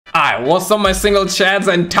Hi, what's up my single chads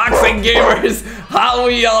and toxic gamers? How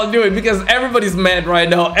we all doing? Because everybody's mad right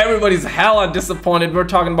now. Everybody's hella disappointed. We're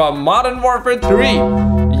talking about Modern Warfare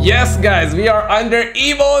 3. Yes, guys, we are under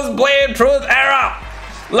Evo's Blame Truth era.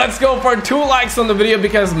 Let's go for 2 likes on the video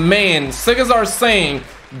because, man, SKizzle are saying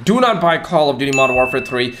do not buy Call of Duty Modern Warfare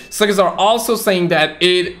 3. SKizzle are also saying that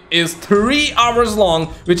it is 3 hours long,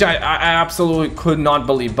 which I absolutely could not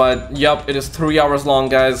believe. But yep, it is 3 hours long,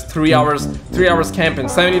 guys. 3 hours camping,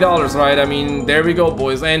 $70, right? I mean, there we go,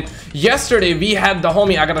 boys. And yesterday we had the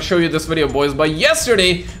homie, I gotta show you this video, boys, but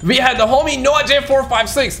yesterday we had the homie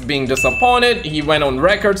NoahJ456 being disappointed. He went on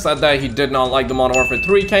record, said that he did not like the Modern Warfare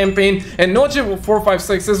 3 campaign. And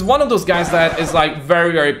NoahJ456 is one of those guys that is like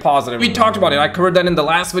very positive. We talked about it, I covered that in the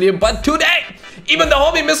last video, but today even the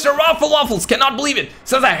homie Mr. Raffle Waffles cannot believe it.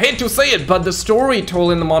 Says, I hate to say it, but the story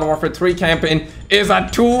told in the Modern Warfare 3 campaign is a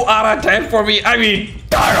 2 out of 10 for me. I mean,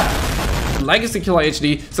 Legacy Killer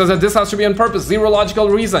HD says that this has to be on purpose, zero logical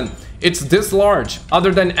reason. It's this large,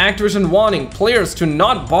 other than Activision wanting players to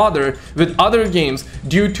not bother with other games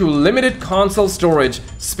due to limited console storage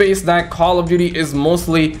space that Call of Duty is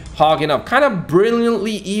mostly hogging up. Kind of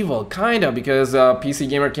brilliantly evil, kinda, because PC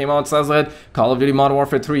Gamer came out, says that Call of Duty Modern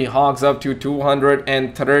Warfare 3 hogs up to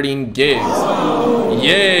 213 gigs.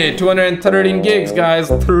 Yeah, 213 gigs, guys.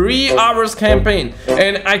 3 hours campaign.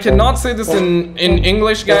 And I cannot say this in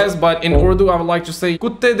English, guys, but in Urdu I would like to say,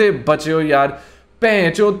 कुत्ते दे बच्चे हो यार,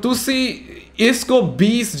 पैंचो तुसी इसको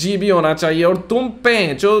 20 GB होना चाहिए और तुम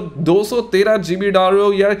पैंचो 213 GB डाल रहे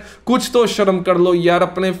हो यार। कुछ तो शर्म कर लो यार,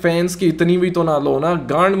 अपने फैंस की इतनी भी तो ना लो ना,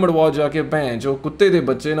 गांड मड़वाओ जाके पैंचो, कुत्ते दे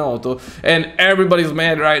बच्चे ना हो तो। And everybody's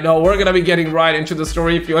mad right now. We're gonna be getting right into the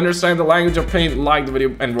story. If you understand the language of pain, like the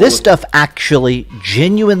video and roll this stuff actually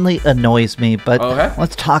genuinely annoys me, but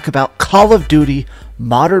let's talk about Call of Duty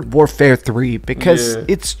Modern Warfare 3 because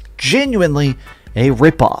it's genuinely a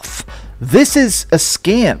ripoff. This is a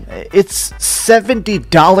scam. It's $70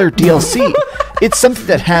 DLC. It's something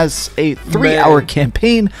that has a 3-hour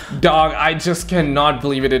campaign. Dog, I just cannot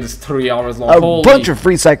believe it is 3 hours long. A bunch of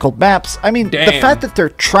recycled maps. I mean, the fact that they're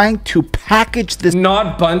trying to package this...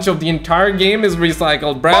 Not bunch of, the entire game is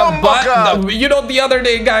recycled, bruh. But, you know, the other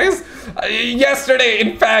day, guys... yesterday,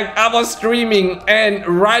 in fact, I was streaming, and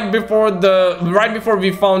right before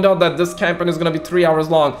we found out that this campaign is gonna be 3 hours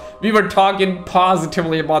long, we were talking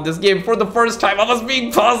positively about this game. For the first time, I was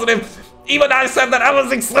being positive. Even I said that I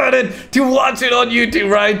was excited to watch it on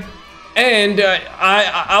YouTube, right? And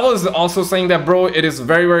I was also saying that, bro, it is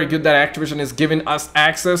very good that Activision is giving us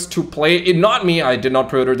access to play it. Not me, I did not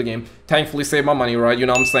pre-order the game. Thankfully, save my money, right? You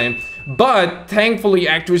know what I'm saying? But thankfully,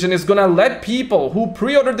 Activision is gonna let people who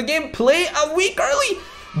pre-ordered the game play a week early.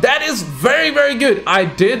 That is very good. I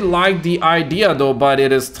did like the idea though, but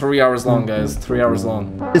it is 3 hours long, guys. 3 hours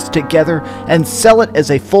long. This together and sell it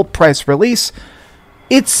as a full price release.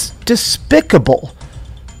 It's despicable.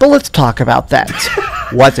 But let's talk about that.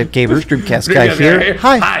 What's up, gamers? Dreamcastguy here.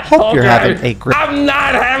 Hi, hope you're having a great... I'm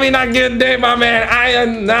not having a good day, my man. I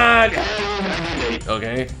am not...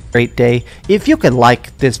 Okay. Great day. If you could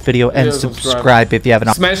like this video and subscribe if you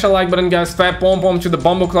haven't... Smash the like button, guys. Fat pom pom to the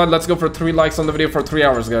bumble cloud. Let's go for 3 likes on the video for 3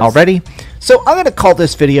 hours, guys. Already? So I'm going to call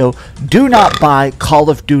this video, Do Not Buy Call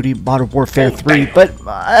of Duty Modern Warfare 3. But,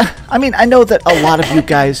 I mean, I know that a lot of you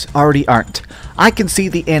guys already aren't. I can see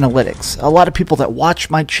the analytics. A lot of people that watch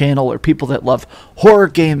my channel are people that love horror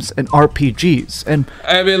games and RPGs. And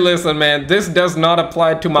I mean, listen, man, this does not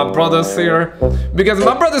apply to my brothers here, because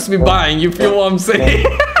my brothers be buying. You feel what I'm saying?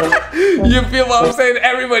 You feel what I'm saying?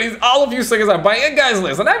 All of you suckers are buying. And guys,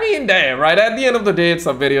 listen, I mean, damn, right? At the end of the day, it's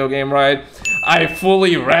a video game, right? I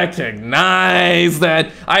fully recognize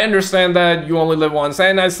that. I understand that you only live once,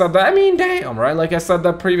 and I said that. I mean, damn, right? Like I said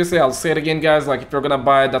that previously, I'll say it again, guys. Like, if you're gonna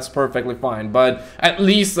buy it, that's perfectly fine. But at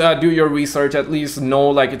least do your research. At least know,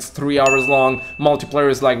 like, it's 3 hours long.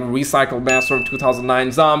 Multiplayer is like recycled maps from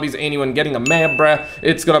 2009. Zombies, anyone getting a map, bruh.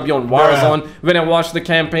 It's gonna be on Warzone. When I watched the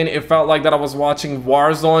campaign, it felt like that I was watching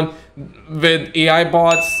Warzone with AI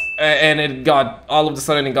bots, and it got, all of a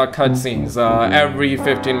sudden it got cutscenes every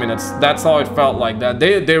 15 minutes. That's how it felt like that.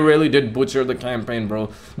 They really did butcher the campaign, bro.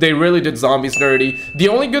 They really did zombies dirty. The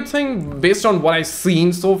only good thing, based on what I've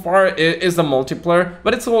seen so far, is the multiplayer,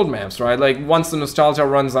 but it's old maps, right? Like, once the nostalgia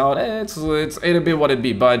runs out, it'll be what it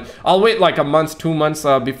be. But I'll wait like a month, 2 months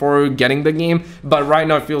before getting the game. But right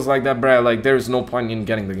now it feels like that, bruh. Like, there's no point in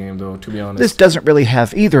getting the game, though, to be honest. This doesn't really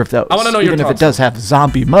have either of those. I want to know your thoughts. Even if it does have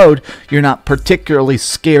zombie mode, you're not particularly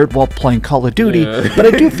scared bored while playing Call of Duty, but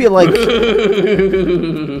I do feel like,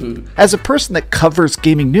 as a person that covers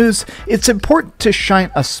gaming news, it's important to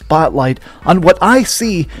shine a spotlight on what I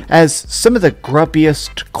see as some of the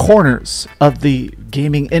grubbiest corners of the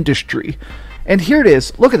gaming industry. And here it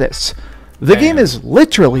is. Look at this. The game is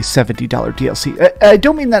literally $70 DLC. I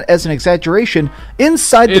don't mean that as an exaggeration.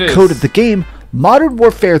 Inside the code of the game, Modern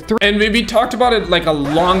Warfare 3... And we talked about it like a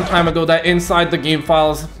long time ago, that inside the game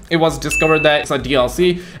files, it was discovered that it's a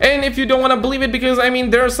DLC. And if you don't want to believe it, because, I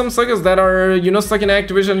mean, there are some suckers that are, you know, stuck in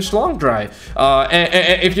Activision schlong drive.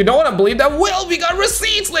 And if you don't want to believe that, well, we got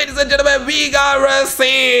receipts, ladies and gentlemen. We got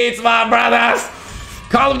receipts, my brothers.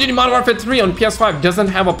 Call of Duty Modern Warfare 3 on PS5 doesn't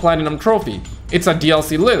have a Platinum trophy. It's a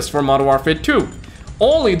DLC list for Modern Warfare 2.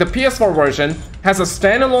 Only the PS4 version has a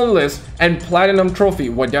standalone list and Platinum trophy.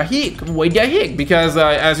 What the heck? What the heck? Because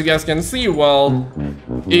as you guys can see, well,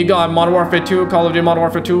 you got Modern Warfare 2, Call of Duty Modern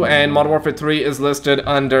Warfare 2, and Modern Warfare 3 is listed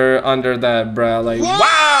under that, bruh. Like,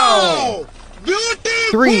 wow!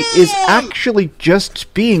 3 is actually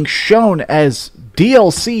just being shown as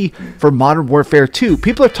DLC for Modern Warfare 2.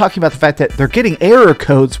 People are talking about the fact that they're getting error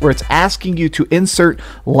codes where it's asking you to insert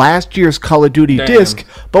last year's Call of Duty disc.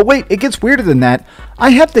 But wait, it gets weirder than that. I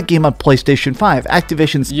have the game on PlayStation 5.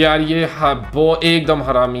 Activision's... यार ये वो एकदम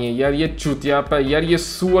हरामी है यार, ये चूतिया पे यार, ये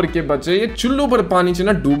सुअर के बच्चे, ये चुल्लू पर पानी से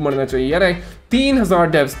ना डूब मरना चाहिए यार।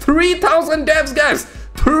 3000 devs, 3000 devs, guys,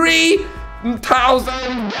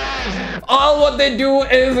 3,000. All what they do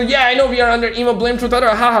is, yeah, I know we are under emo blame truth utter,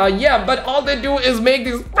 haha, yeah, but all they do is make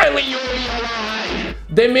these friendly UAVs online.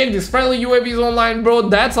 They make these friendly UAVs online, bro.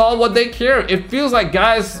 That's all what they care. It feels like,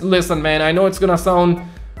 guys, listen, man, I know it's gonna sound,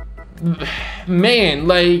 man,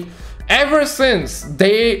 like, ever since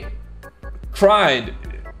they tried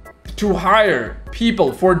to hire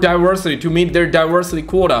people for diversity, to meet their diversity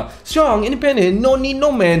quota, strong, independent, no need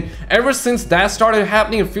no man, ever since that started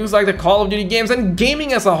happening, it feels like the Call of Duty games and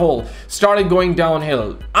gaming as a whole started going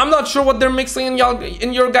downhill. I'm not sure what they're mixing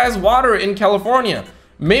in your guys' water in California.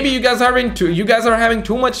 Maybe you guys are having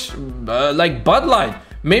too much like Bud Light.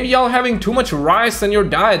 Maybe y'all having too much rice in your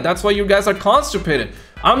diet. That's why you guys are constipated.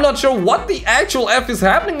 I'm not sure what the actual F is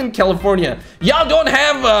happening in California. Y'all don't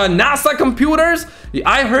have NASA computers?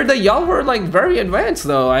 I heard that y'all were like very advanced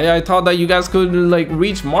though. I thought that you guys could like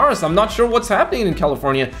reach Mars. I'm not sure what's happening in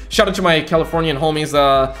California. Shout out to my Californian homies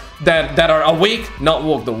that are awake, not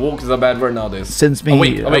woke. The woke is a bad word nowadays. Sends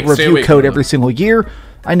me a review code every single year.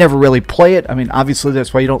 I never really play it. I mean, obviously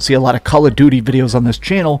that's why you don't see a lot of Call of Duty videos on this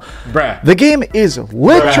channel. Bruh. The game is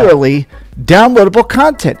literally downloadable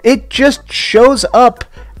content. It just shows up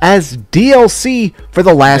as DLC for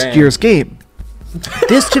the last year's game.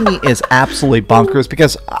 This to me is absolutely bonkers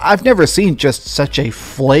because I've never seen just such a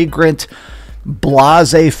flagrant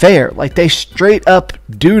laissez-faire. Like, they straight up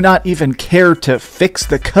do not even care to fix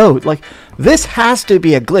the code. Like, this has to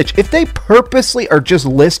be a glitch. If they purposely are just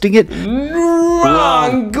listing it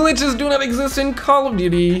wrong, glitches do not exist in Call of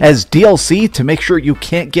Duty as DLC to make sure you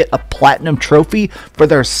can't get a platinum trophy for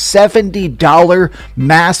their $70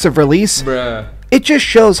 massive release. Bruh. It just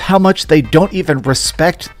shows how much they don't even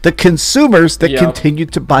respect the consumers that continue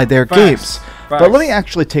to buy their games. But let me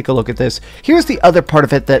actually take a look at this. Here's the other part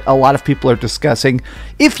of it that a lot of people are discussing.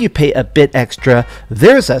 If you pay a bit extra,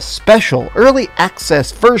 there's a special early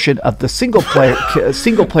access version of the single player.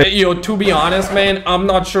 Yo, to be honest, man, I'm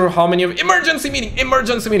not sure how many of emergency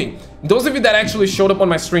meeting. Those of you that actually showed up on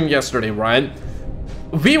my stream yesterday, right?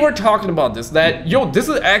 We were talking about this, that, yo, this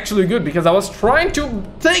is actually good because I was trying to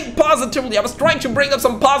think positively. I was trying to bring up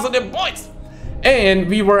some positive points. And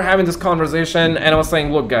we were having this conversation and I was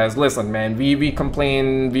saying, look guys, listen man, we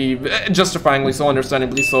complain, justifyingly so,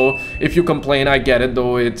 understandably so. If you complain, I get it,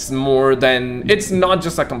 though it's more than, it's not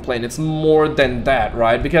just a complaint, it's more than that,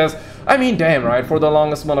 right? Because, I mean, damn, right, for the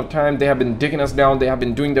longest amount of time, they have been digging us down, they have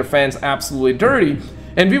been doing their fans absolutely dirty.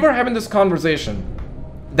 And we were having this conversation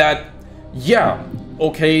that, yeah,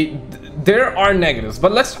 okay, there are negatives,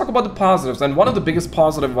 but let's talk about the positives. And one of the biggest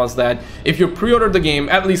positives was that if you pre-ordered the game,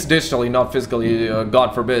 at least digitally, not physically,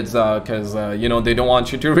 God forbids, because you know, they don't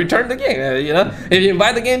want you to return the game. You know, if you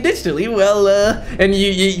buy the game digitally, well, and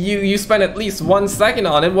you spend at least 1 second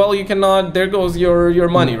on it, well, you cannot. There goes your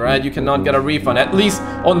money, right? You cannot get a refund. At least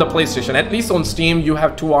on the PlayStation, at least on Steam, you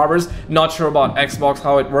have 2 hours. Not sure about Xbox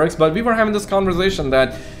how it works, but we were having this conversation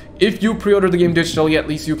that if you pre-order the game digitally, at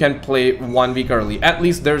least you can play 1 week early. At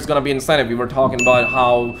least there's gonna be incentive. We were talking about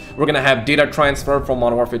how we're gonna have data transfer from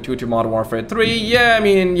Modern Warfare 2 to Modern Warfare 3. Yeah, I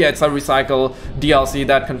mean, yeah, it's a recycle DLC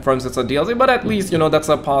that confirms it's a DLC, but at least, you know, that's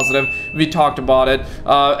a positive. We talked about it.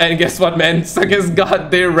 And guess what, man? Suckers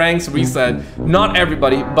got their ranks reset. Not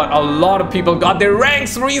everybody, but a lot of people got their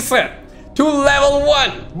ranks reset. to level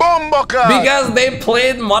 1 because they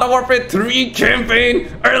played Modern Warfare 3 campaign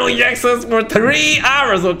early access for 3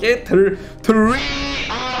 hours, okay? 3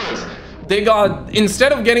 hours. They got,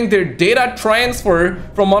 instead of getting their data transfer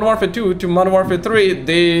from Modern Warfare 2 to Modern Warfare 3,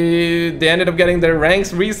 they ended up getting their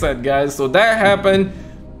ranks reset, guys. So that happened.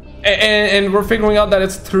 And we're figuring out that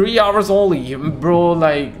it's 3 hours only, bro.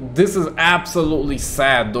 Like, this is absolutely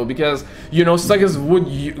sad though, because you know, suckers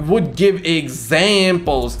would give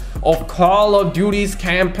examples of Call of Duty's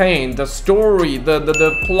campaign, the story,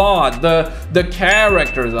 the plot, the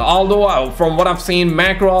characters. Although from what I've seen,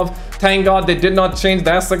 Makarov, thank God they did not change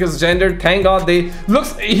that sucker's gender. Thank God he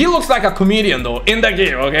looks like a comedian though in the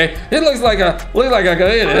game, okay? He looks like a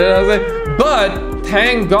comedian, you know what I'm saying? But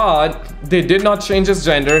thank God they did not change his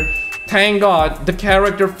gender. Thank God the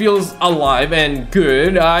character feels alive and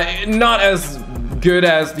good. Not as good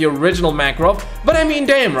as the original Makarov, but I mean,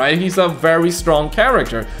 damn, right? He's a very strong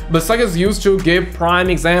character. But suckers used to give prime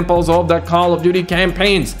examples of the Call of Duty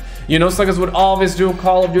campaigns. You know, suckers would always do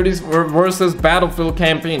Call of Duty versus Battlefield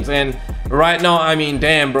campaigns. And right now, I mean,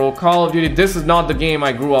 damn, bro, Call of Duty, this is not the game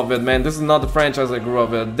I grew up with, man. This is not the franchise I grew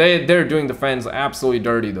up with. They're doing the fans absolutely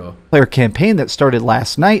dirty, though. Player campaign that started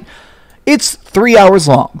last night. It's 3 hours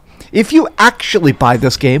long. If you actually buy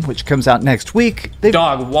this game, which comes out next week...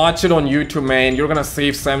 Dog, watch it on YouTube, man. You're gonna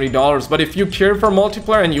save $70. But if you care for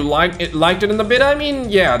multiplayer and you liked it in the beta, I mean,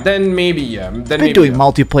 yeah, then maybe, yeah. Then been doing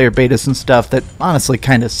multiplayer betas and stuff that honestly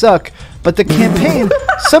kind of suck. But the campaign,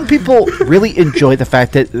 some people really enjoy the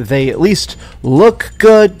fact that they at least look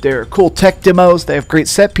good. They're cool tech demos. They have great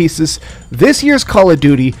set pieces. This year's Call of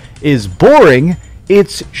Duty is boring.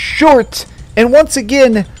 It's short. And once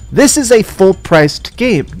again, this is a full-priced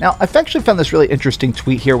game. Now, I've actually found this really interesting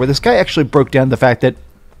tweet here where this guy actually broke down the fact that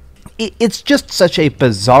it's just such a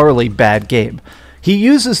bizarrely bad game. He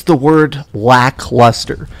uses the word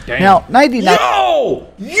lackluster. Damn. Now, 99... Yo!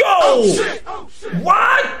 Oh, shit.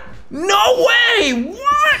 What? No way!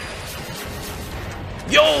 What?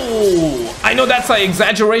 Yo! I know that's an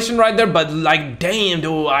exaggeration right there, but like, damn,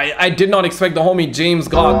 dude, I did not expect the homie James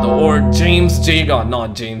God, or James J God,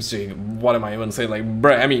 not James J. What am I even saying? Like,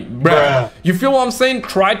 bruh. You feel what I'm saying?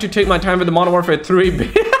 Tried to take my time with the Modern Warfare 3,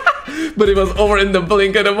 but it was over in the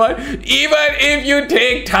blink of an eye. Even if you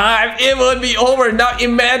take time, it would be over. Now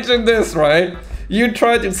imagine this, right? You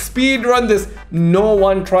tried to speed run this. No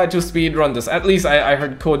one tried to speed run this. At least I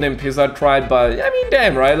heard Codename Pizza tried, but I mean,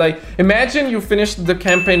 damn, right? Like, imagine you finished the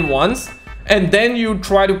campaign once, and then you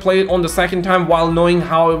try to play it on the second time while knowing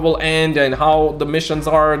how it will end and how the missions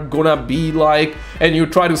are gonna be like, and you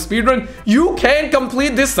try to speedrun. You can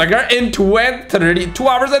complete this sucker in 2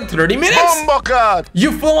 hours and 30 minutes.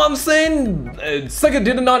 You feel what I'm saying? Sucker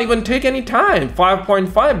did not even take any time.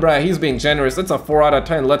 5.5, bruh. He's being generous. It's a 4 out of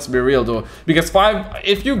 10. Let's be real though, because 5,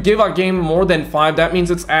 if you give a game more than 5, that means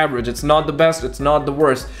it's average. It's not the best. It's not the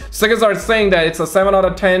worst. Suckers are saying that it's a 7 out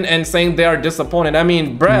of 10 and saying they are disappointed. I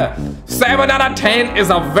mean, bruh, 7 out of 10 is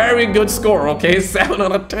a very good score, okay? 7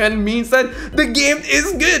 out of 10 means that the game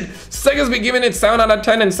is good. Suckers be giving it 7 out of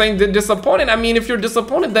 10 and saying they're disappointed. I mean, if you're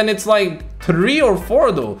disappointed, then it's like 3 or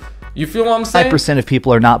 4 though. You feel what I'm saying? 5% of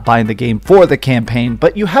people are not buying the game for the campaign,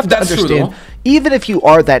 but you have to understand, even if you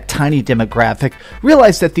are that tiny demographic,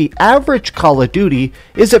 realize that the average Call of Duty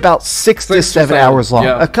is about 6 to 7 hours long.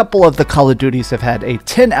 Yeah. A couple of the Call of Duties have had a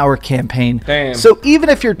 10-hour campaign. Damn. So even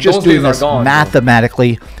if you're just doing this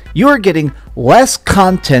mathematically, you're getting less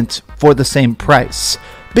content for the same price.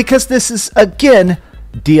 Because this is, again,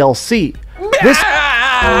 DLC.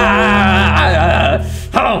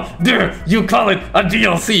 How dare you call it a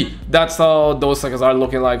DLC? That's how those suckers are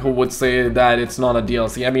looking like, who would say that it's not a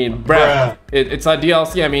DLC. I mean, bruh. It's a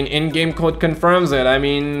DLC. I mean, in-game code confirms it. I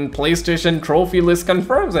mean, PlayStation trophy list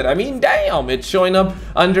confirms it. I mean, damn, it's showing up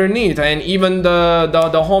underneath. And even the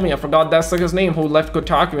homie, I forgot that sucker's name, who left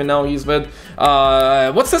Kotaku and now he's with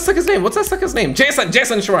what's that sucker's name?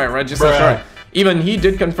 Jason Schreier, right? Jason Schreier. Even he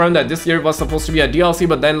did confirm that this year was supposed to be a DLC,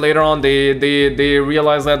 but then later on they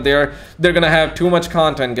realized that they're gonna have too much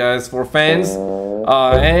content, guys, for fans,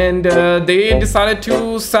 and they decided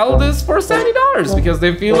to sell this for $70 because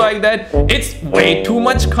they feel like that it's way too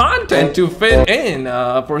much content to fit in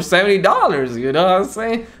for $70. You know what I'm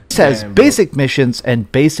saying? It has basic missions and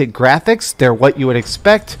basic graphics. They're what you would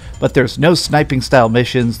expect, but there's no sniping style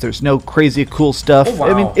missions. There's no crazy cool stuff. Oh, wow.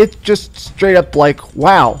 I mean, it's just straight up like,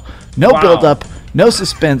 wow. No build up, no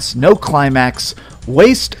suspense, no climax,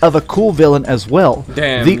 waste of a cool villain as well.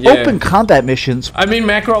 Damn, the open combat missions. I mean,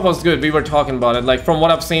 Makarov was good. We were talking about it. Like, from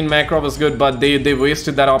what I've seen, Makarov was good, but they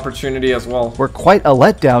wasted that opportunity as well. Were quite a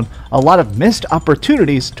letdown. A lot of missed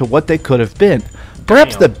opportunities to what they could have been.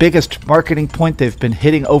 Perhaps the biggest marketing point they've been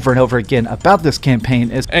hitting over and over again about this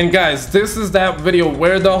campaign is... And guys, this is that video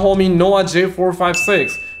where the homie Noah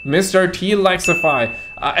J456, Mr. T Lexify,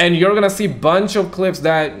 and you're gonna see a bunch of clips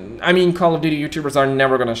that, I mean, Call of Duty YouTubers are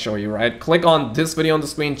never gonna show you, right? Click on this video on the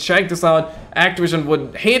screen, check this out. Activision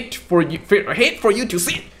would hate for you to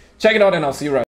see it. Check it out and I'll see you right